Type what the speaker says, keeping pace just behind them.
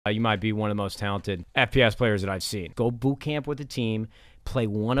You might be one of the most talented FPS players that I've seen. Go boot camp with the team, play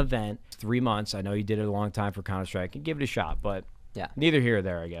one event, 3 months. I know you did it a long time for Counter-Strike, and give it a shot, but yeah, neither here or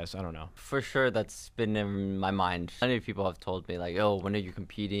there, I guess. I don't know. For sure, that's been in my mind. Many people have told me, like, oh, when are you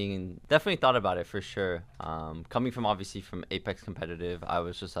competing? And definitely thought about it for sure. Coming from, obviously, from Apex competitive, I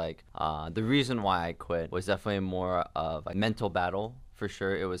was just like, the reason why I quit was definitely more of a mental battle. For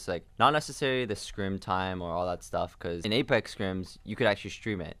sure, it was like not necessarily the scrim time or all that stuff, because in Apex scrims, you could actually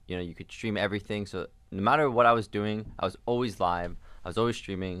stream it. You know, you could stream everything. So no matter what I was doing, I was always live. I was always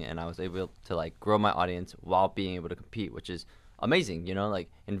streaming, and I was able to like grow my audience while being able to compete, which is amazing. You know, like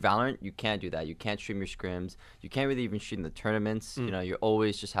in Valorant, you can't do that. You can't stream your scrims. You can't really even stream the tournaments. You know, you're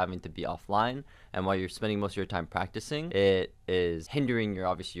always just having to be offline, and while you're spending most of your time practicing, it is hindering your,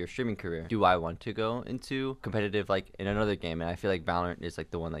 obviously, your streaming career. Do I want to go into competitive like in another game? And I feel like Valorant is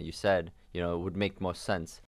like the one that you said, you know, it would make most sense.